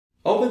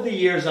Over the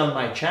years on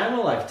my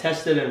channel, I've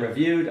tested and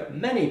reviewed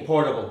many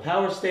portable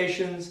power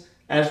stations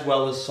as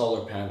well as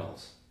solar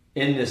panels.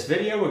 In this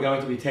video, we're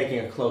going to be taking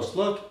a close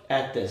look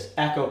at this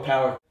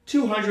Acopower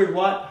 200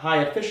 watt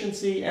high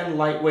efficiency and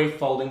lightweight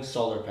folding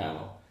solar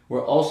panel.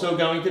 We're also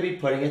going to be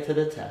putting it to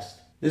the test.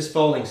 This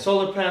folding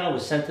solar panel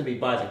was sent to me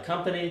by the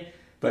company,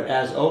 but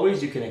as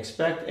always, you can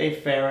expect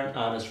a fair and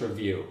honest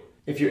review.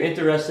 If you're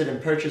interested in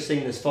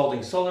purchasing this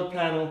folding solar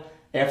panel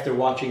after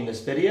watching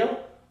this video,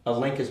 a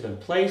link has been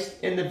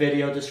placed in the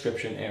video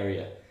description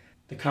area.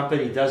 The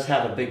company does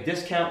have a big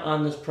discount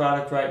on this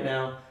product right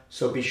now,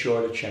 so be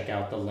sure to check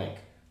out the link.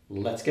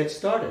 Let's get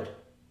started.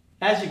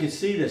 As you can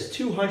see, this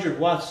 200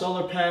 watt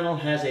solar panel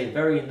has a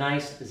very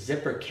nice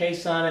zipper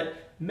case on it,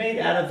 made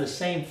out of the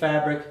same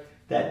fabric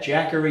that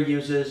Jackery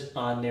uses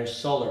on their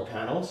solar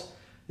panels.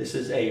 This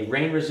is a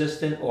rain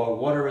resistant or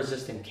water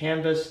resistant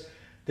canvas.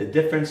 The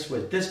difference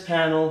with this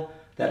panel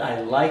that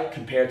I like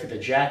compared to the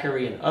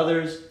Jackery and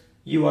others,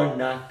 you are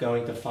not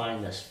going to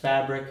find this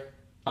fabric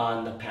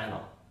on the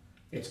panel.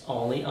 It's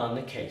only on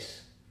the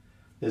case.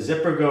 The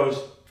zipper goes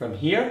from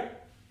here,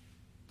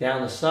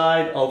 down the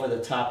side, over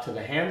the top to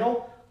the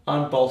handle,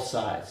 on both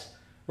sides.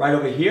 Right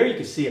over here, you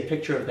can see a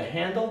picture of the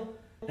handle,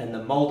 and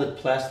the molded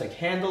plastic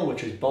handle,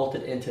 which is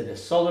bolted into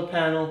this solar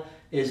panel,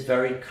 is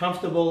very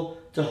comfortable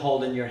to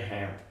hold in your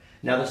hand.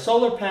 Now, the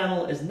solar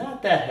panel is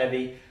not that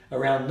heavy,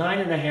 around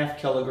 9.5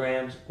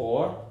 kilograms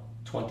or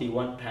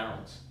 21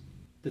 pounds.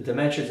 The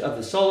dimensions of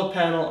the solar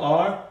panel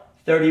are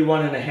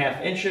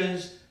 31.5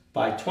 inches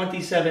by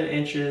 27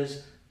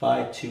 inches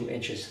by 2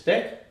 inches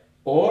thick,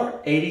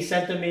 or 80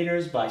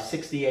 centimeters by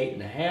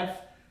 68.5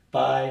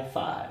 by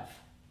 5.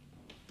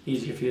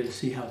 Easier for you to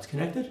see how it's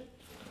connected.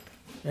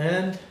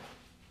 And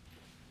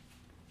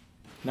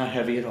not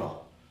heavy at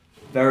all.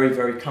 Very,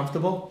 very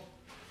comfortable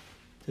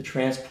to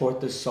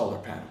transport this solar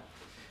panel.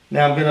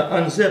 Now I'm going to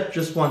unzip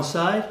just one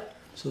side.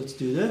 So let's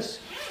do this.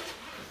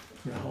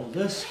 I'm going to hold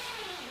this.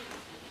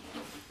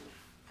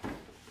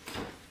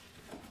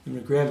 I'm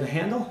going to grab the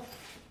handle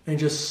and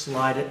just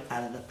slide it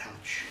out of the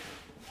pouch.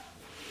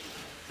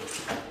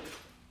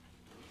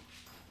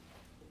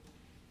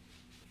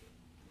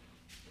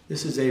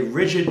 This is a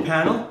rigid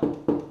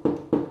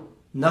panel,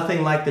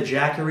 nothing like the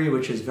Jackery,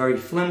 which is very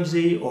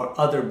flimsy, or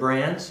other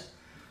brands.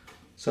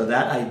 So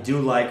that I do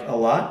like a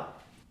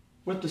lot.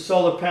 With the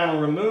solar panel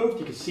removed,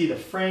 you can see the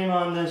frame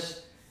on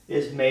this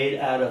is made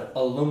out of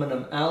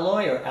aluminum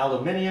alloy or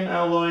aluminium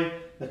alloy.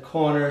 The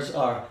corners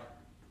are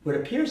what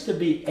appears to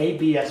be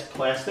ABS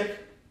plastic.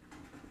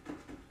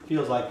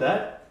 Feels like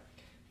that.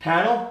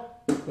 Panel,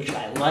 which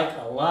I like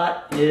a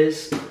lot,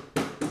 is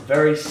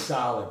very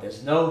solid.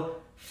 There's no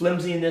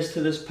flimsiness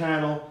to this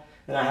panel,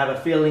 and I have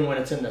a feeling when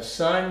it's in the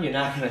sun, you're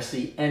not going to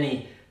see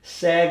any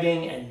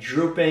sagging and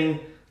drooping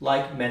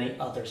like many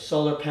other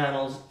solar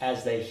panels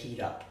as they heat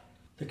up.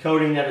 The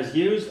coating that is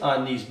used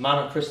on these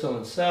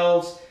monocrystalline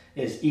cells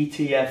is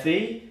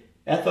ETFE,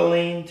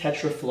 ethylene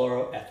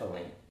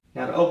tetrafluoroethylene.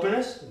 Now to open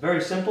this,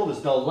 very simple,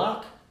 there's no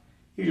lock.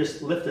 You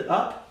just lift it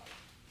up.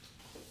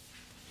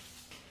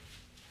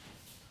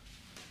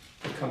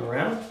 You come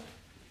around.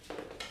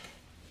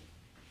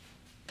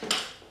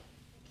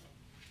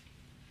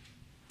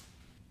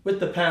 With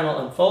the panel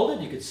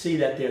unfolded, you can see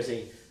that there's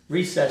a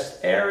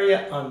recessed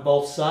area on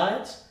both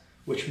sides,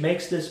 which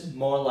makes this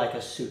more like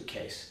a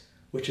suitcase,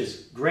 which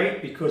is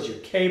great because your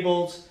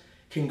cables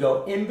can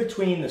go in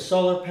between the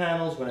solar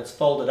panels when it's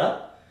folded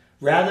up,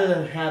 rather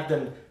than have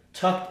them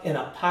tucked in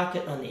a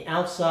pocket on the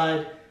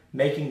outside,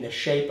 making the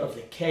shape of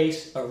the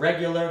case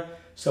irregular,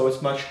 so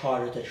it's much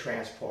harder to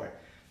transport.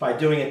 By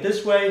doing it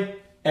this way,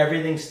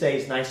 everything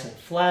stays nice and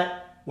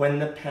flat when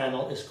the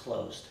panel is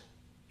closed.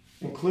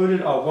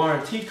 Included are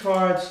warranty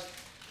cards.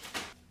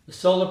 The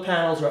solar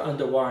panels are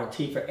under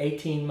warranty for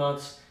 18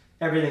 months.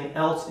 Everything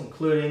else,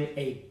 including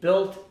a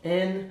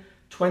built-in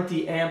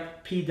 20 amp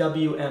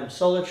PWM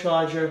solar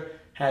charger,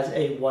 has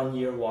a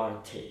 1-year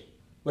warranty.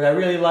 What I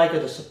really like are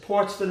the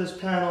supports for this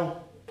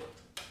panel.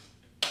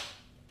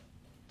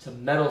 It's a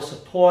metal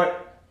support.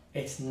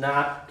 It's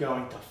not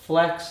going to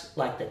flex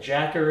like the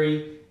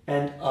Jackery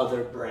and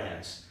other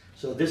brands.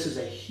 So this is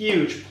a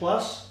huge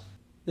plus.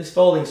 This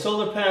folding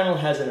solar panel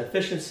has an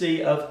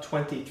efficiency of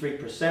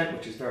 23%,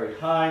 which is very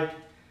high.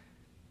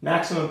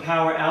 Maximum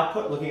power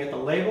output, looking at the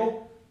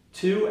label,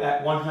 2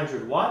 at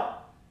 100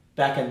 watt.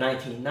 Back in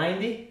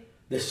 1990,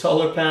 this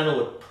solar panel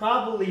would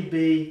probably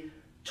be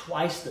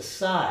twice the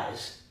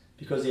size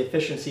because the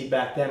efficiency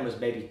back then was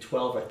maybe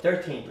 12 or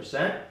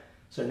 13%.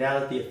 So now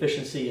that the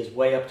efficiency is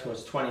way up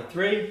towards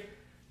 23,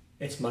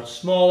 it's much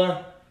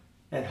smaller.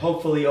 And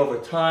hopefully over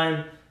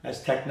time,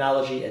 as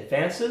technology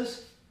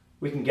advances,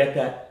 we can get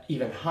that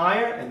even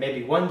higher, and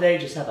maybe one day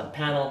just have a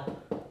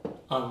panel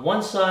on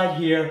one side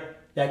here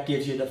that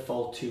gives you the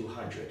full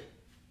 200.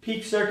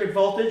 Peak circuit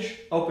voltage,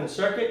 open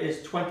circuit,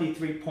 is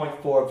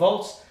 23.4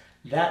 volts.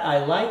 That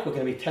I like. We're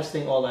going to be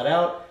testing all that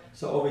out.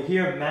 So over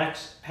here,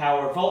 max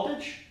power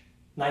voltage,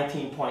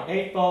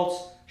 19.8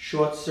 volts.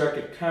 Short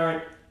circuit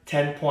current,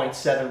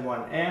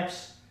 10.71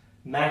 amps.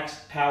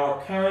 Max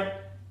power current,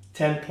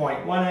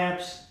 10.1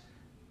 amps.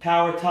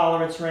 Power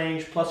tolerance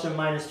range, plus or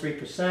minus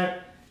 3%.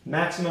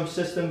 Maximum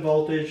system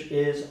voltage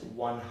is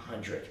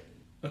 100.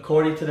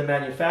 According to the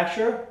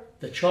manufacturer,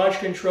 the charge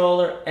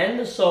controller and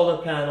the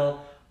solar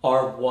panel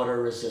are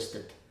water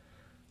resistant.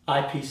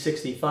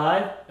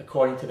 IP65,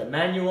 according to the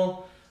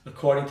manual.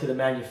 According to the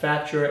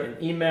manufacturer in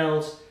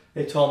emails,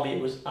 they told me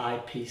it was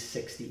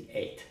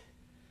IP68.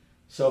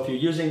 So if you're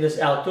using this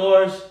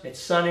outdoors, it's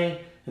sunny,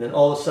 and then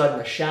all of a sudden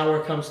a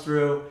shower comes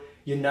through,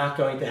 you're not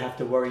going to have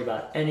to worry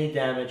about any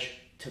damage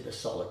to the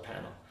solar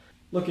panel.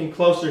 Looking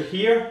closer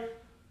here,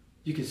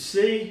 you can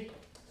see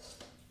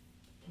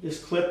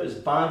this clip is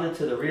bonded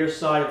to the rear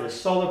side of the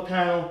solar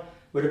panel,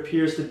 what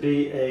appears to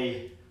be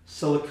a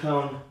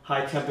silicone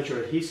high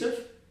temperature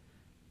adhesive,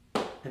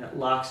 and it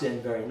locks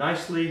in very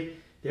nicely.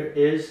 There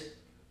is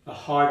a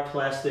hard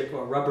plastic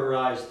or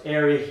rubberized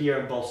area here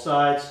on both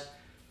sides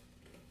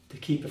to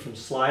keep it from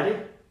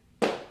sliding.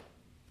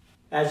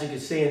 As you can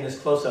see in this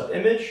close-up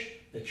image,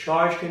 the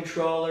charge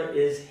controller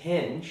is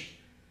hinged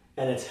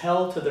and it's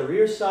held to the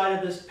rear side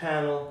of this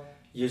panel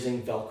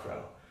using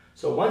Velcro.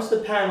 So once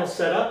the panel's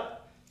set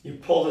up, you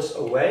pull this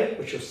away,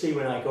 which you'll see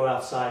when I go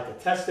outside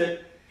to test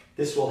it.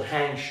 This will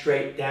hang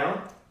straight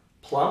down,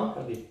 plumb,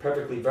 it'll be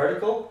perfectly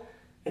vertical.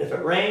 And if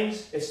it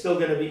rains, it's still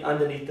going to be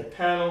underneath the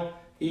panel,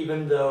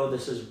 even though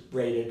this is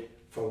rated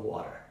for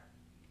water.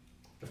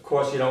 Of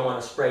course, you don't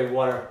want to spray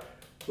water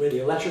where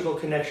the electrical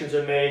connections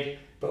are made,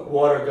 but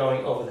water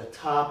going over the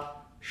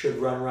top should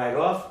run right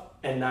off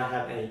and not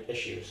have any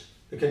issues.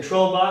 The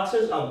control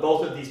boxes on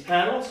both of these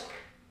panels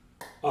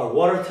are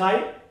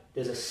watertight.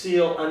 There's a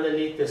seal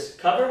underneath this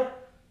cover,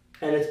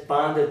 and it's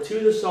bonded to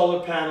the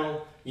solar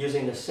panel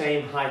using the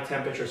same high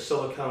temperature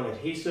silicone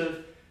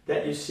adhesive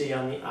that you see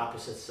on the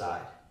opposite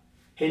side.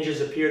 Hinges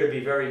appear to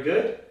be very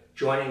good,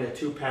 joining the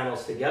two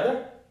panels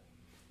together.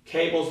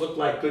 Cables look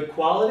like good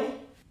quality.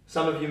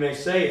 Some of you may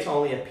say it's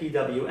only a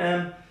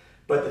PWM,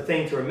 but the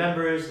thing to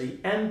remember is the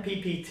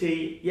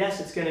MPPT, yes,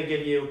 it's going to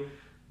give you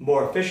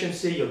more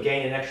efficiency. You'll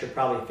gain an extra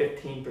probably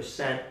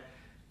 15%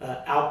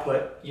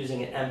 output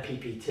using an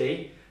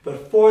MPPT.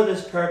 But for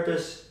this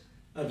purpose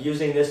of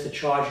using this to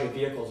charge your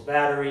vehicle's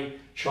battery,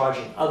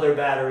 charging other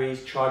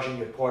batteries, charging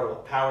your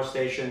portable power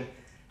station,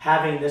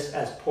 having this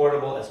as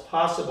portable as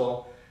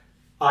possible,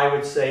 I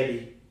would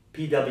say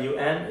the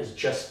PWM is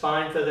just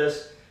fine for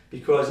this,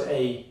 because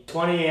a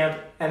 20 amp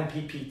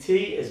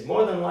MPPT is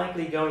more than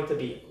likely going to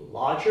be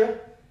larger.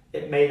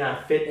 It may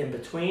not fit in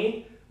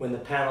between when the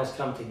panels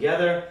come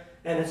together,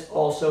 and it's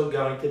also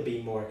going to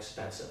be more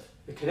expensive.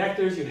 The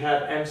connectors, you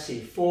have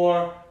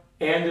MC4,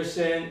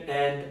 Anderson,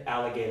 and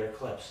alligator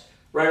clips.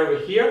 Right over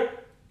here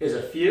is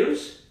a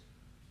fuse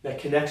that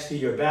connects to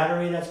your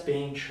battery that's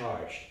being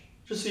charged.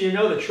 Just so you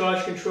know, the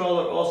charge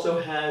controller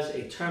also has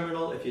a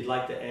terminal if you'd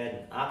like to add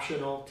an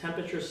optional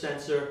temperature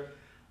sensor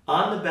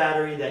on the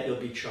battery that you'll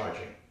be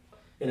charging.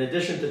 In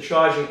addition to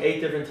charging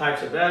 8 different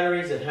types of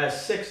batteries, it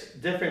has 6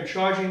 different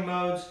charging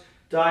modes: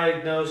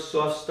 diagnose,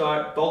 soft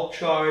start, bulk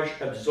charge,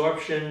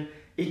 absorption,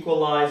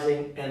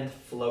 equalizing, and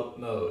float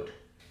mode.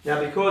 Now,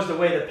 because the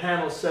way the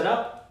panel's set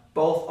up,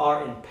 both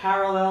are in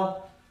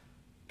parallel,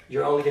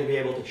 you're only going to be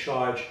able to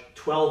charge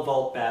 12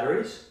 volt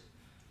batteries.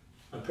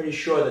 I'm pretty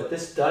sure that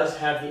this does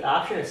have the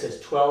option. It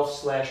says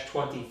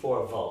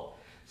 12/24 volt.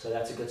 So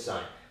that's a good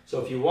sign.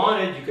 So if you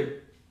wanted, you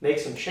could make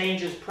some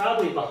changes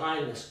probably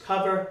behind this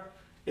cover.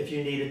 If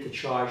you needed to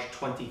charge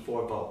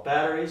 24 volt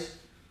batteries,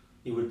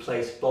 you would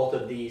place both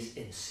of these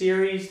in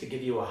series to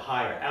give you a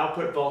higher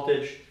output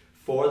voltage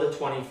for the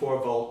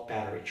 24 volt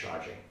battery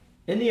charging.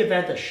 In the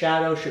event a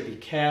shadow should be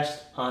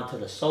cast onto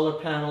the solar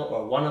panel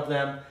or one of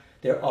them,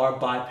 there are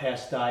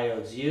bypass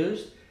diodes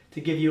used to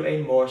give you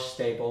a more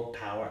stable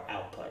power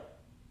output.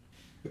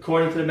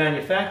 According to the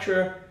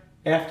manufacturer,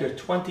 after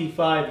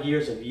 25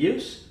 years of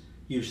use,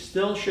 you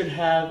still should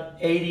have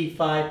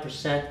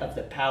 85% of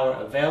the power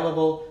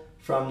available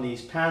from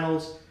these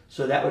panels,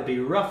 so that would be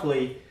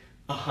roughly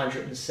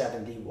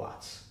 170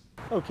 watts.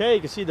 Okay,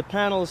 you can see the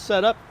panel is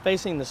set up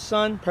facing the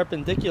sun,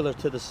 perpendicular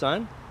to the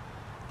sun.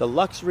 The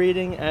lux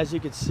reading, as you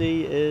can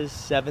see, is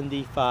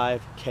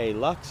 75K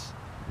lux.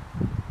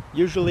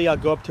 Usually I'll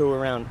go up to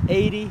around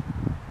 80.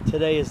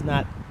 Today is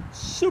not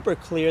super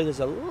clear.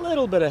 There's a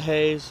little bit of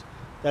haze.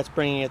 That's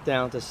bringing it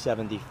down to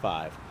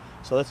 75.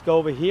 So let's go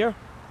over here,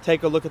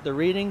 take a look at the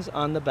readings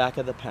on the back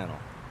of the panel.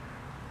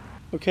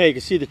 Okay, you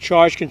can see the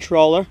charge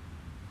controller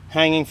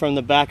hanging from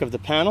the back of the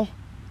panel.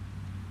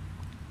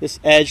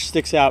 This edge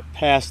sticks out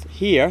past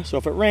here, so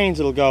if it rains,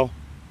 it'll go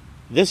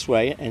this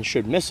way and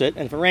should miss it.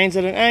 And if it rains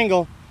at an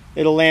angle,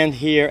 it'll land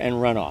here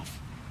and run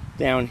off.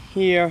 Down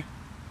here,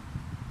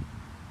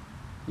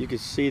 you can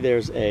see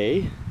there's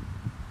a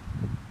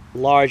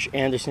large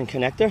Anderson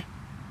connector.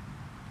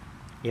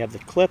 You have the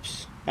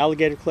clips,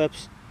 alligator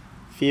clips,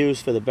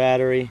 fuse for the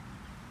battery.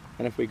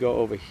 And if we go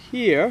over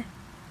here,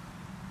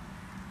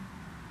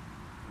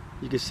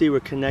 you can see we're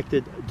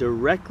connected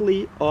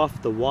directly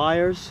off the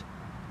wires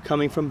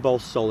coming from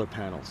both solar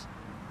panels.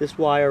 This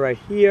wire right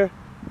here,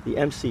 the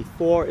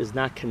MC4, is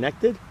not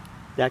connected.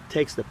 That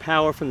takes the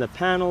power from the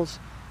panels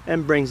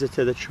and brings it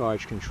to the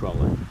charge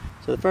controller.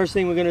 So the first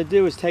thing we're going to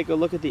do is take a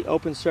look at the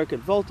open circuit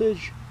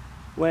voltage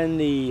when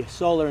the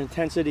solar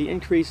intensity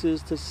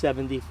increases to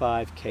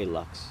 75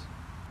 k-lux.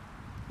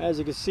 As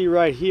you can see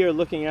right here,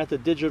 looking at the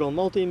digital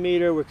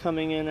multimeter, we're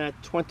coming in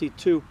at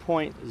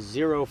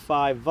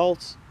 22.05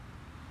 volts.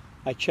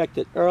 I checked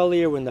it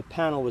earlier when the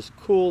panel was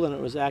cool and it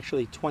was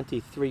actually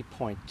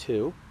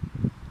 23.2.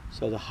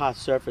 So the hot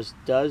surface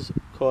does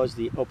cause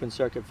the open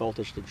circuit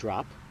voltage to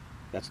drop.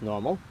 That's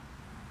normal.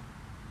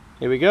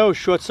 Here we go,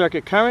 short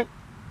circuit current.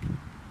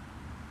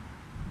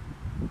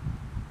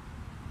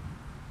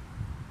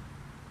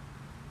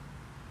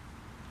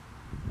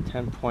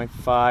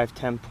 .5,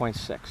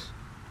 10.6.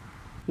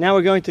 Now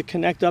we're going to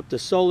connect up the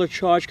solar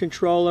charge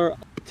controller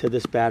to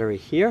this battery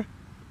here.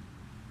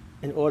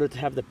 In order to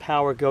have the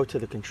power go to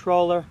the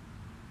controller,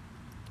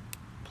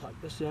 plug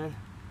this in.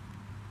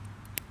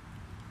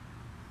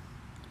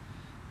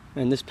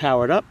 And this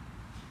powered up.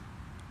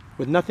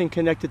 With nothing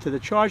connected to the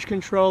charge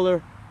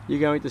controller, you're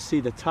going to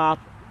see the top.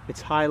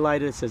 It's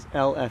highlighted. It says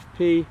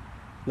LFP,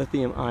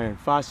 lithium iron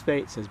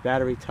phosphate. It says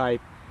battery type.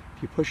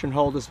 If you push and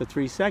hold this for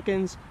 3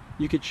 seconds,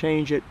 you could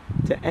change it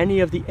to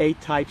any of the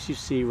 8 types you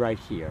see right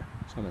here.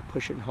 So I'm going to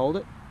push it and hold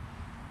it.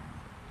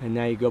 And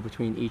now you go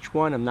between each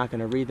one. I'm not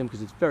going to read them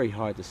because it's very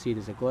hard to see.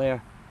 There's a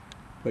glare.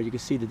 But you can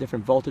see the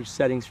different voltage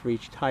settings for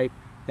each type.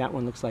 That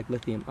one looks like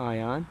lithium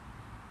ion.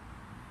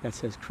 That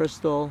says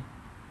crystal.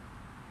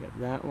 You have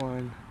that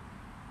one,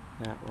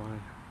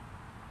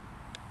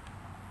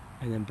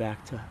 and then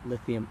back to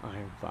lithium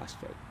iron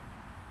phosphate,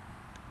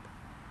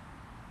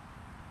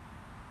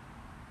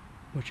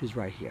 which is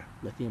right here,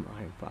 lithium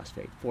iron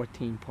phosphate,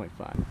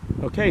 14.5.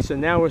 Okay, so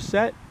now we're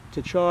set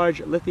to charge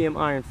lithium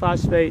iron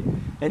phosphate,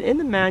 and in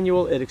the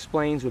manual it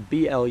explains what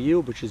BLU,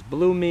 which is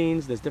blue,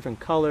 means. There's different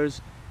colors,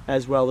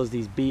 as well as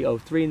these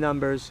BO3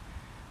 numbers.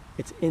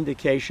 It's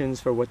indications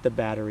for what the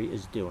battery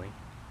is doing.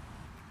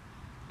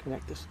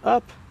 Connect this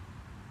up.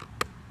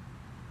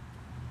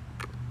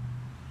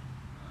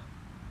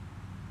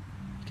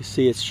 You can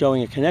see it's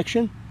showing a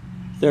connection.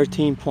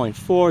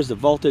 13.4 is the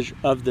voltage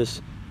of this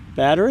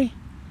battery.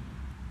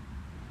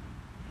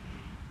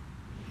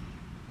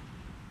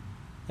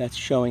 That's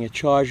showing a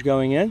charge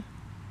going in.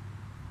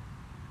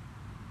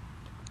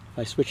 If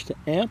I switch to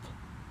amp,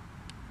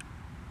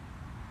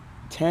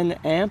 10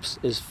 amps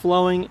is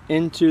flowing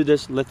into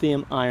this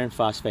lithium iron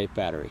phosphate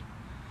battery.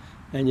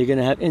 And you're going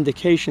to have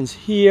indications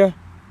here.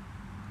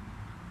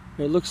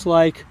 It looks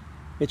like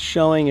it's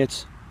showing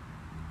it's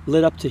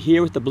lit up to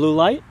here with the blue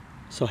light.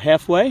 So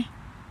halfway,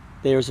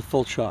 there's a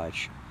full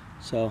charge.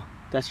 So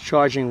that's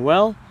charging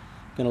well.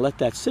 I'm going to let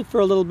that sit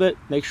for a little bit,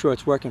 make sure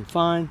it's working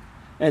fine,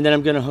 and then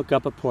I'm going to hook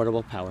up a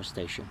portable power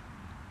station.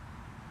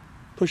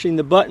 Pushing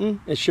the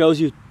button, it shows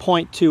you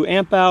 0.2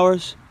 amp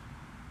hours.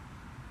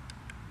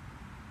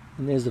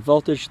 And there's the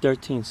voltage,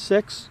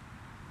 13.6.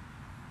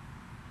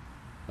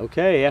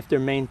 Okay, after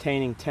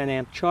maintaining 10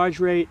 amp charge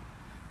rate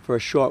for a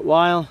short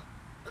while,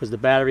 because the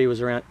battery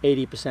was around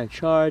 80%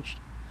 charged,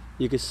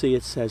 you can see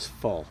it says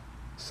full,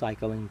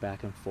 cycling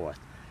back and forth.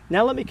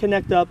 Now let me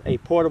connect up a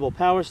portable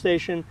power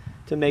station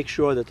to make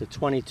sure that the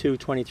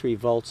 23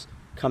 volts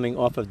coming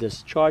off of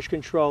this charge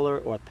controller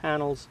or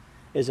panels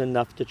is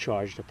enough to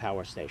charge the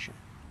power station.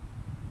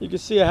 You can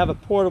see I have a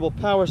portable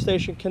power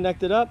station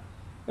connected up,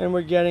 and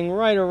we're getting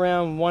right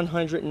around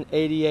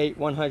 188,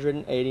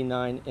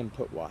 189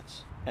 input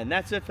watts. And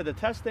that's it for the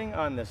testing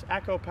on this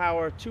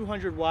Acopower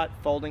 200 watt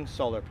folding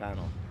solar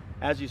panel.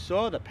 As you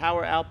saw, the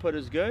power output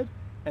is good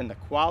and the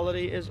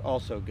quality is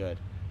also good.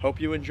 Hope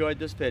you enjoyed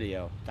this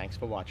video. Thanks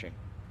for watching.